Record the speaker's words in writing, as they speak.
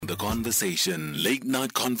the conversation. Late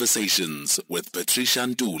Night Conversations with Patricia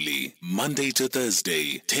Ntuli. Monday to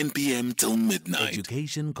Thursday, 10 p.m. till midnight.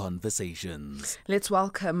 Education Conversations. Let's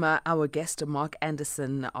welcome our guest, Mark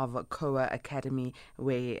Anderson of Koa Academy,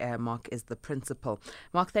 where Mark is the principal.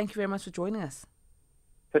 Mark, thank you very much for joining us.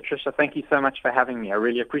 Patricia, thank you so much for having me. I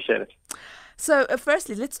really appreciate it. So,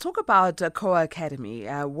 firstly, let's talk about Koa Academy.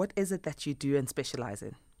 What is it that you do and specialize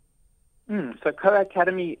in? So Koa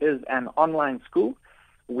Academy is an online school.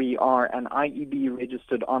 We are an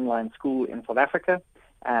IEB-registered online school in South Africa.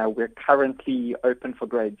 We're currently open for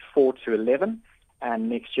grades 4 to 11, and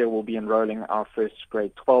next year we'll be enrolling our first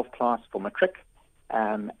grade 12 class for matric.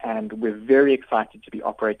 And we're very excited to be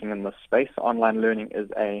operating in this space. Online learning is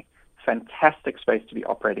a fantastic space to be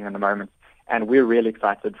operating in the moment. And we're really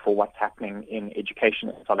excited for what's happening in education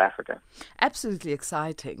in South Africa. Absolutely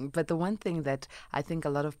exciting. But the one thing that I think a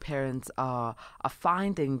lot of parents are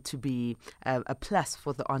finding to be a plus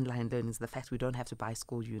for the online learning is the fact we don't have to buy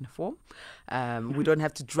school uniform. We don't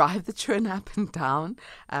have to drive the children up and down.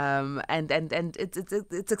 And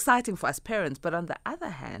it's exciting for us parents. But on the other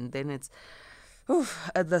hand, then it's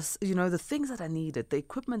the things that are needed, the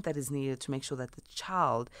equipment that is needed to make sure that the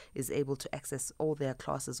child is able to access all their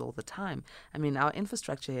classes all the time. I mean, our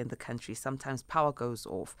infrastructure here in the country, sometimes power goes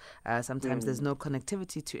off, sometimes there's no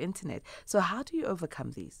connectivity to internet. So how do you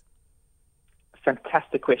overcome these?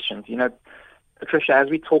 Fantastic questions. Patricia, as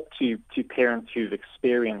we talk to parents who've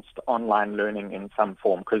experienced online learning in some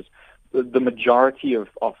form, because the majority of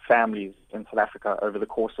families in South Africa over the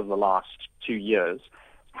course of the last 2 years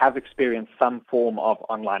have experienced some form of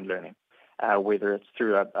online learning, whether it's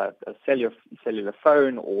through a cellular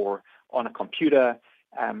phone or on a computer.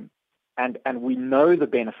 And we know the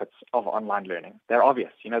benefits of online learning. They're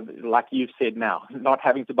obvious, like you've said now, not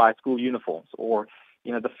having to buy school uniforms or,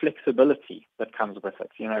 the flexibility that comes with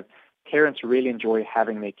it. Parents really enjoy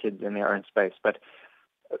having their kids in their own space, but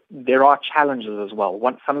there are challenges as well.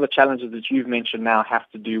 Some of the challenges that you've mentioned now have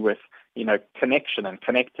to do with, connection and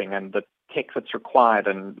connecting and the tech that's required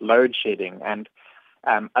and load shedding. And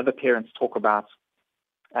other parents talk about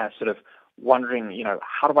sort of wondering,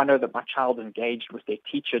 how do I know that my child engaged with their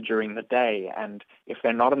teacher during the day and if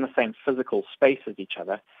they're not in the same physical space as each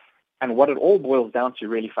other? And what it all boils down to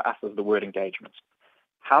really for us is the word engagement.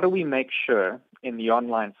 How do we make sure in the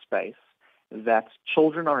online space that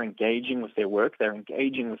children are engaging with their work, they're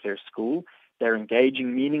engaging with their school, they're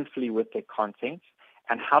engaging meaningfully with their content,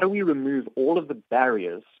 and how do we remove all of the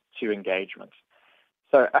barriers to engagement?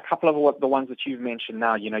 So a couple of the ones that you've mentioned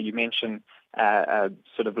now, you mentioned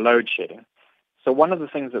sort of load shedding. So one of the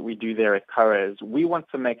things that we do there at Koa is we want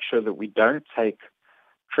to make sure that we don't take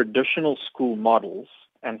traditional school models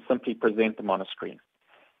and simply present them on a screen.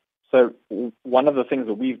 So one of the things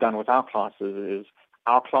that we've done with our classes is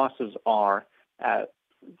our classes are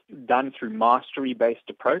done through mastery-based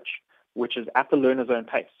approach, which is at the learner's own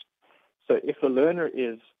pace. So if the learner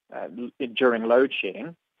is during load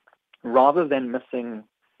shedding, rather than missing,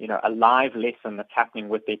 a live lesson that's happening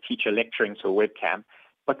with their teacher lecturing to a webcam,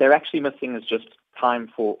 what they're actually missing is just time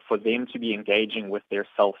for them to be engaging with their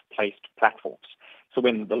self-placed platforms. So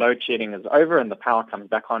when the load shedding is over and the power comes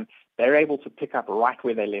back on, they're able to pick up right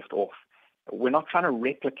where they left off. We're not trying to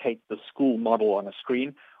replicate the school model on a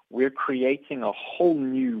screen. We're creating a whole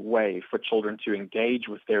new way for children to engage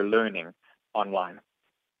with their learning online.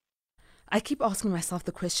 I keep asking myself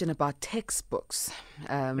the question about textbooks.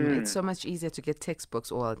 It's so much easier to get textbooks,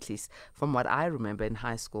 or at least from what I remember in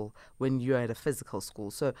high school when you're at a physical school.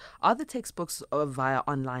 So are the textbooks via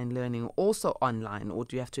online learning also online, or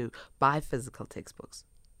do you have to buy physical textbooks?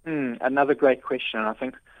 Another great question. I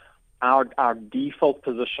think our default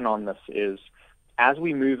position on this is as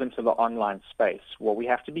we move into the online space, what we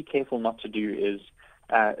have to be careful not to do is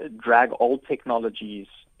drag old technologies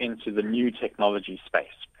into the new technology space.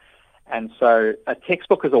 And so a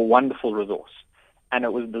textbook is a wonderful resource, and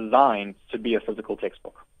it was designed to be a physical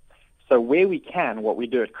textbook. So where we can, what we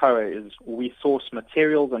do at Koa is we source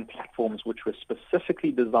materials and platforms which were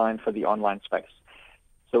specifically designed for the online space.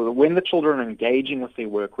 So that when the children are engaging with their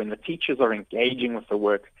work, when the teachers are engaging with the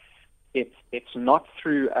work, it's not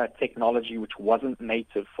through a technology which wasn't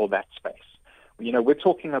native for that space. We're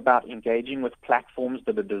talking about engaging with platforms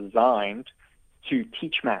that are designed to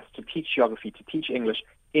teach maths, to teach geography, to teach English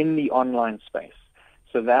in the online space.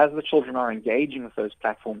 So that as the children are engaging with those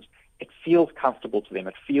platforms, it feels comfortable to them.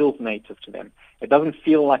 It feels native to them. It doesn't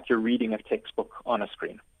feel like you're reading a textbook on a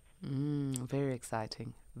screen. Very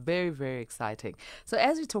exciting. Very, very exciting. So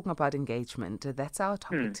as we're talking about engagement, that's our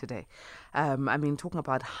topic today. Talking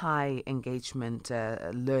about high engagement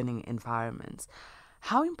learning environments.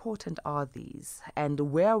 How important are these, and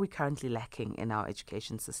where are we currently lacking in our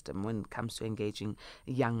education system when it comes to engaging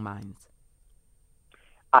young minds?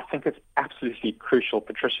 I think it's absolutely crucial,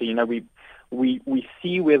 Patricia. We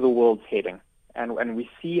see where the world's heading, and we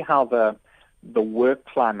see how the work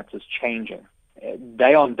climate is changing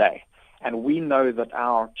day on day. And we know that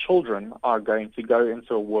our children are going to go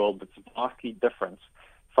into a world that's vastly different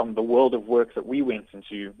from the world of work that we went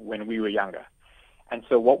into when we were younger. And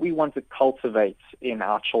so what we want to cultivate in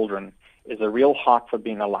our children is a real heart for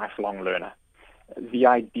being a lifelong learner. The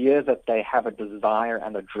idea that they have a desire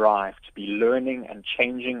and a drive to be learning and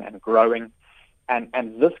changing and growing. And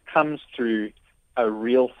this comes through a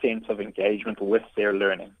real sense of engagement with their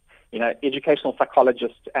learning. Educational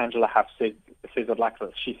psychologist Angela Huff says it like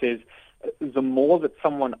this. She says, the more that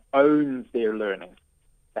someone owns their learning,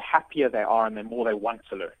 the happier they are and the more they want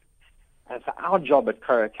to learn. And so our job at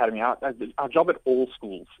Koa Academy, our job at all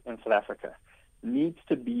schools in South Africa, needs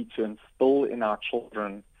to be to instill in our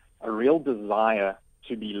children a real desire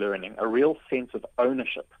to be learning, a real sense of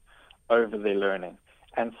ownership over their learning.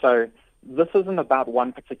 And so this isn't about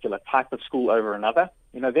one particular type of school over another.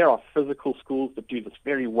 There are physical schools that do this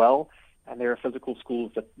very well, and there are physical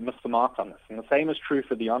schools that miss the mark on this. And the same is true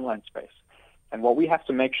for the online space. And what we have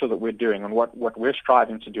to make sure that we're doing, and what we're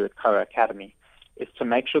striving to do at Koa Academy, is to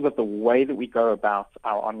make sure that the way that we go about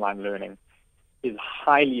our online learning is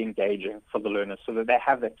highly engaging for the learners so that they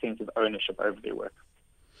have that sense of ownership over their work.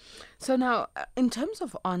 So now, in terms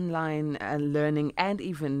of online learning and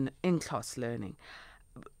even in-class learning,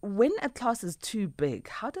 when a class is too big,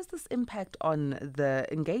 how does this impact on the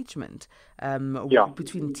engagement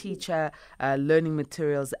between teacher, learning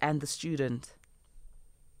materials, and the student?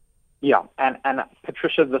 Yeah, and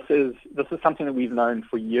Patricia, this is something that we've known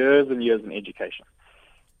for years and years in education,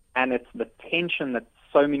 and it's the tension that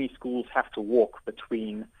so many schools have to walk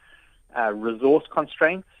between resource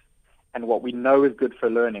constraints and what we know is good for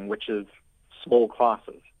learning, which is small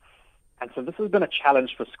classes. And so this has been a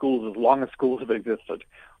challenge for schools as long as schools have existed.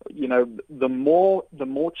 The more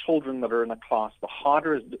children that are in a class, the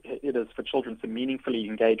harder it is for children to meaningfully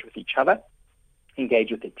engage with each other, engage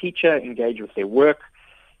with their teacher, engage with their work.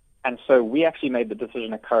 And so we actually made the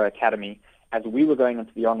decision at Koa Academy as we were going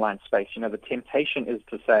into the online space. The temptation is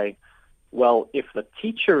to say, well, if the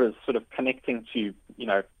teacher is sort of connecting to,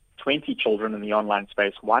 20 children in the online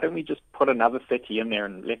space, why don't we just put another 30 in there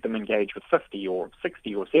and let them engage with 50 or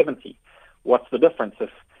 60 or 70? What's the difference?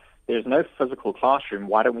 If there's no physical classroom,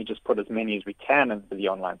 why don't we just put as many as we can into the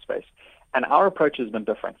online space? And our approach has been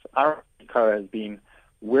different. Our approach at Koa has been,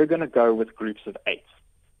 we're going to go with groups of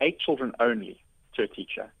 8 children only to a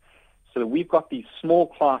teacher. So that we've got these small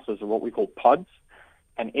classes of what we call pods,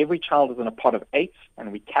 and every child is in a pod of 8,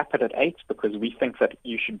 and we cap it at 8 because we think that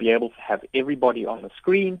you should be able to have everybody on the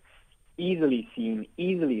screen, easily seen,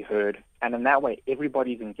 easily heard, and in that way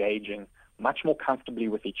everybody's engaging much more comfortably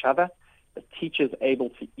with each other. The teacher's able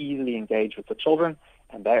to easily engage with the children,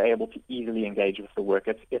 and they're able to easily engage with the work.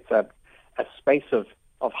 It's a space of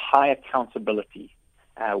high accountability,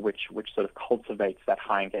 which sort of cultivates that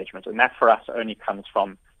high engagement, and that for us only comes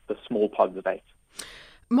from the small pods of 8.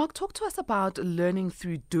 Mark, talk to us about learning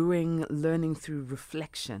through doing, learning through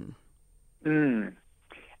reflection.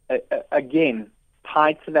 Again,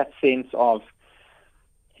 tied to that sense of,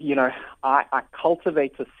 I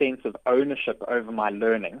cultivate a sense of ownership over my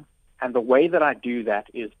learning, and the way that I do that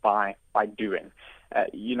is by doing.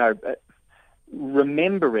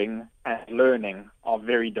 Remembering and learning are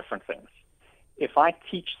very different things. If I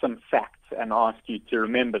teach some facts and ask you to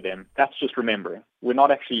remember them, that's just remembering. We're not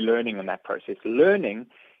actually learning in that process. Learning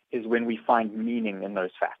is when we find meaning in those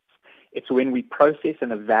facts. It's when we process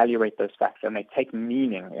and evaluate those facts and they take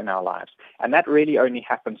meaning in our lives. And that really only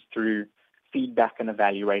happens through feedback and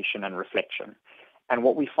evaluation and reflection. And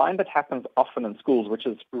what we find that happens often in schools, which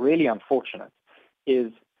is really unfortunate,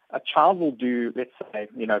 is a child will do, let's say,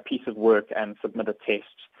 a piece of work and submit a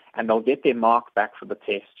test, and they'll get their mark back for the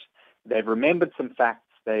test. They've remembered some facts,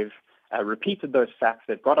 they've repeated those facts,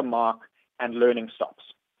 they've got a mark, and learning stops.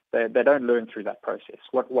 They don't learn through that process.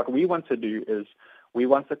 What we want to do is we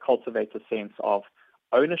want to cultivate a sense of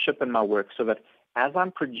ownership in my work so that as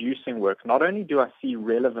I'm producing work, not only do I see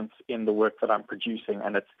relevance in the work that I'm producing,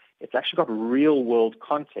 and it's actually got real-world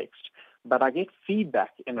context, but I get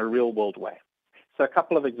feedback in a real-world way. So a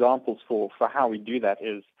couple of examples for how we do that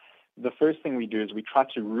is the first thing we do is we try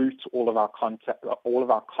to root all of our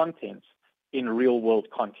content in real-world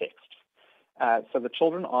context. So the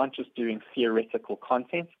children aren't just doing theoretical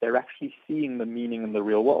content, they're actually seeing the meaning in the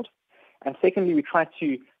real world. And secondly, we try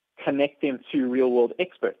to connect them to real-world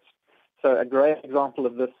experts. So a great example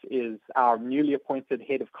of this is our newly appointed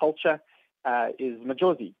head of culture. is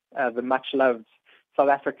Majosi, the much-loved South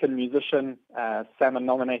African musician, Salmon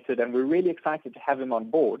nominated, and we're really excited to have him on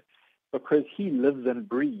board because he lives and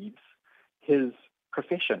breathes his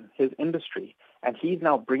profession, his industry, and he's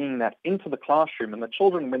now bringing that into the classroom. And the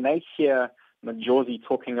children, when they hear Majosi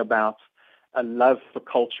talking about a love for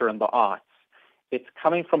culture and the arts, it's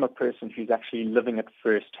coming from a person who's actually living it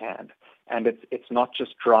firsthand, and it's not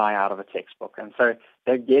just dry out of a textbook. And so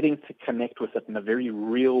they're getting to connect with it in a very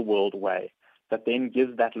real-world way that then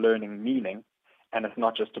gives that learning meaning, and it's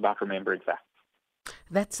not just about remembering facts.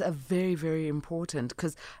 That's a very, very important,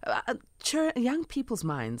 because young people's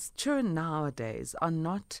minds, children nowadays, are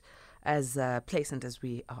not as pleasant as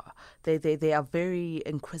we are. They are very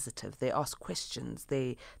inquisitive. They ask questions.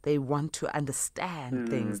 They want to understand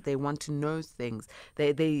things. They want to know things.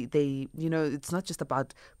 They it's not just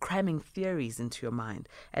about cramming theories into your mind.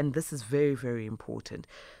 And this is very, very important.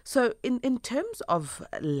 So in terms of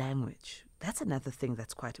language, that's another thing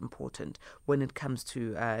that's quite important when it comes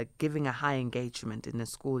to giving a high engagement in a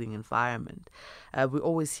schooling environment. We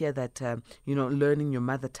always hear that, learning your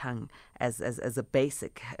mother tongue as a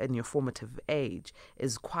basic in your formative age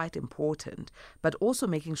is quite important, but also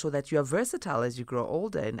making sure that you are versatile as you grow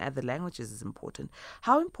older in other languages is important.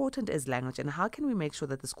 How important is language, and how can we make sure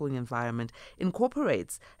that the schooling environment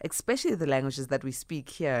incorporates, especially the languages that we speak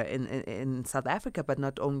here in South Africa, but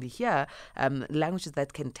not only here, languages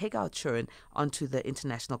that can take our children onto the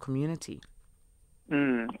international community?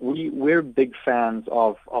 We're big fans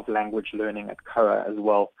of language learning at Koa as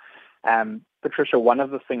well. Patricia, one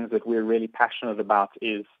of the things that we're really passionate about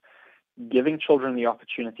is giving children the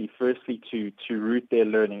opportunity, firstly, to root their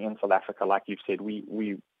learning in South Africa. Like you've said,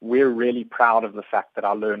 we're really proud of the fact that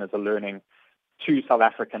our learners are learning 2 South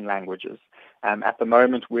African languages. At the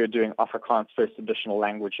moment, we're doing Afrikaans first additional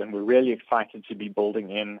language, and we're really excited to be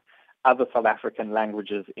building in other South African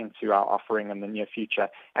languages into our offering in the near future.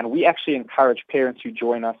 And we actually encourage parents who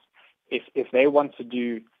join us, if they want to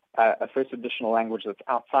do a first additional language that's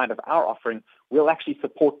outside of our offering, we'll actually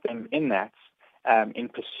support them in that, in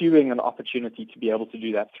pursuing an opportunity to be able to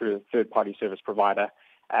do that through a third-party service provider,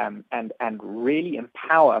 and really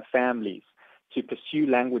empower families to pursue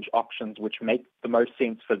language options which make the most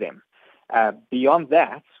sense for them. Beyond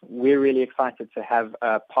that, we're really excited to have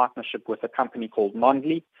a partnership with a company called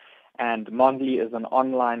Mondly. And Mondly is an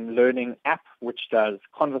online learning app which does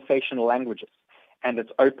conversational languages. And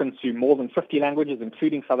it's open to more than 50 languages,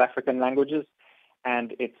 including South African languages.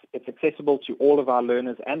 And it's accessible to all of our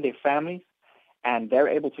learners and their families. And they're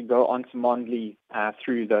able to go onto Mondly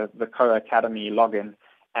through the Koa Academy login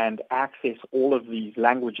and access all of these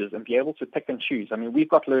languages and be able to pick and choose. I mean, we've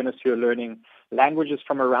got learners who are learning languages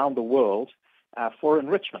from around the world for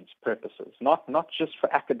enrichment purposes, not just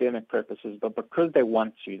for academic purposes, but because they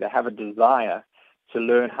want to. They have a desire to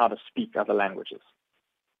learn how to speak other languages.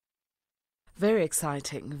 Very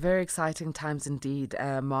exciting times indeed,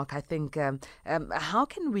 Mark. I think, how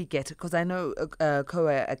can we get, because I know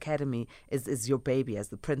Koa Academy is your baby as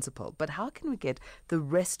the principal, but how can we get the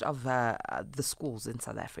rest of the schools in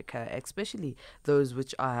South Africa, especially those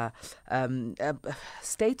which are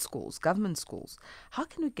state schools, government schools, how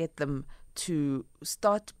can we get them to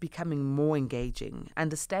start becoming more engaging,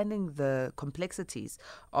 understanding the complexities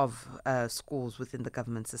of schools within the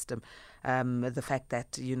government system, the fact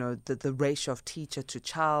that, the ratio of teacher to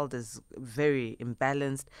child is very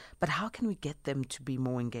imbalanced, but how can we get them to be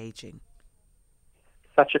more engaging?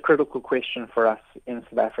 Such a critical question for us in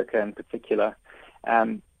South Africa in particular.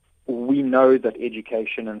 We know that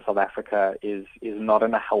education in South Africa is not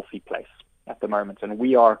in a healthy place at the moment, and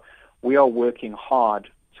we are working hard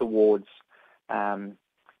towards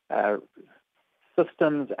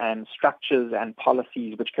systems and structures and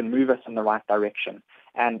policies which can move us in the right direction.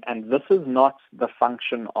 And this is not the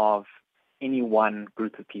function of any one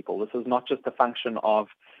group of people. This is not just a function of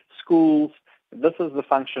schools. This is the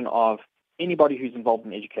function of anybody who's involved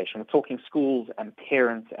in education. We're talking schools and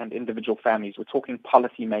parents and individual families. We're talking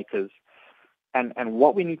policymakers. And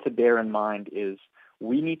what we need to bear in mind is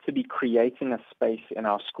we need to be creating a space in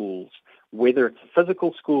our schools, whether it's a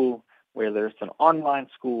physical school, whether it's an online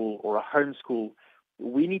school or a home school.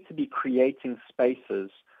 We need to be creating spaces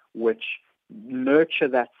which nurture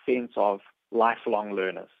that sense of lifelong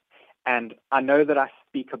learners. And I know that I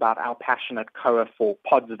speak about our passion at Koa for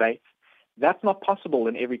pods of 8. That's not possible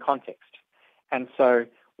in every context. And so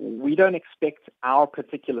we don't expect our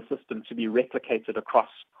particular system to be replicated across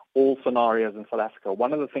all scenarios in South Africa.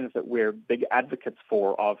 One of the things that we're big advocates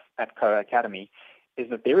at Koa Academy is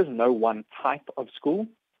that there is no one type of school.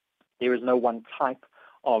 There is no one type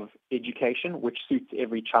of education which suits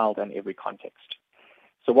every child and every context.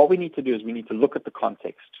 So what we need to do is we need to look at the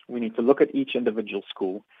context. We need to look at each individual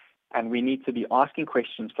school, and we need to be asking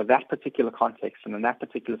questions for that particular context and in that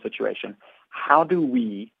particular situation. How do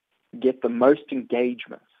we get the most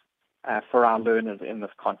engagement for our learners in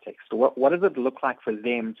this context? So what does it look like for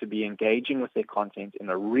them to be engaging with their content in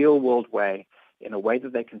a real-world way, in a way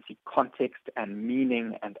that they can see context and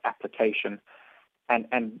meaning and application?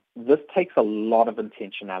 And this takes a lot of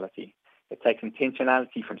intentionality. It takes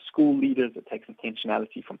intentionality from school leaders. It takes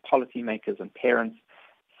intentionality from policymakers and parents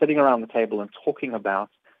sitting around the table and talking about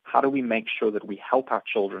how do we make sure that we help our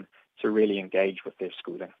children to really engage with their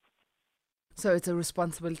schooling. So it's a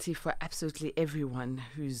responsibility for absolutely everyone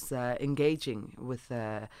who's engaging with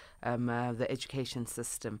the education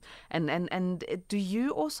system. And do you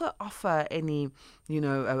also offer any,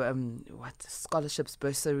 scholarships,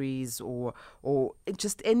 bursaries, or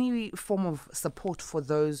just any form of support for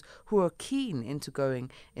those who are keen into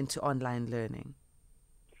going into online learning?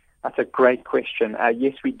 That's a great question.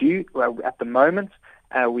 Yes, we do. At the moment,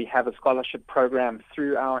 we have a scholarship program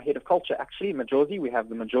through our head of culture, actually, Majosi. We have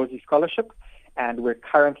the Majosi Scholarship, and we're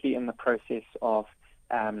currently in the process of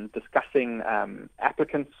discussing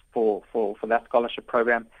applicants for that scholarship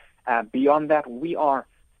program. Beyond that, we are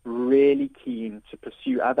really keen to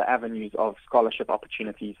pursue other avenues of scholarship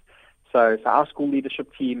opportunities. So our school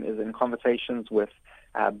leadership team is in conversations with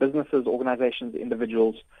businesses, organizations,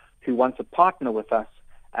 individuals who want to partner with us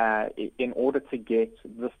in order to get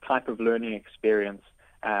this type of learning experience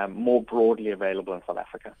more broadly available in South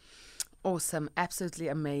Africa. Awesome. Absolutely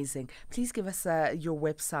amazing. Please give us your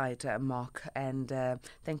website, Mark, and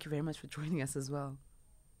thank you very much for joining us as well.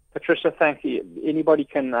 Patricia, thank you. Anybody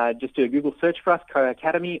can just do a Google search for us, Koa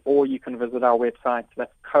Academy, or you can visit our website.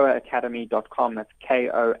 That's koaacademy.com. That's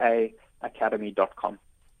KOA Academy.com.